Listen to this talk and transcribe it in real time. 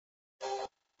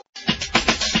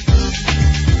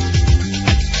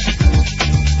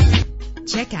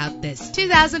Check out this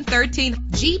 2013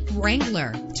 Jeep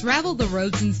Wrangler. Travel the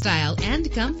roads in style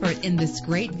and comfort in this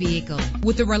great vehicle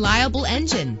with a reliable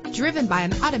engine driven by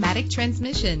an automatic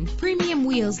transmission. Premium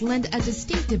wheels lend a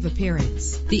distinctive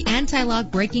appearance. The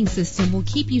anti-lock braking system will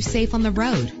keep you safe on the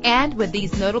road. And with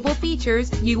these notable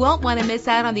features, you won't want to miss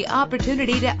out on the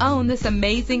opportunity to own this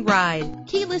amazing ride.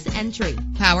 Keyless entry,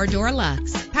 power door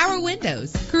locks, power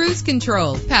windows, cruise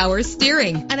control, power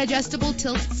steering, an adjustable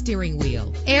tilt steering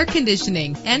wheel, air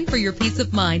conditioning. And for your peace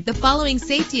of mind, the following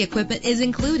safety equipment is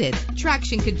included: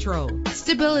 traction control,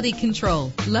 stability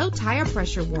control, low tire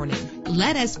pressure warning.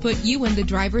 Let us put you in the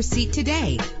driver's seat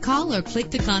today. Call or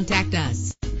click to contact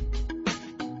us.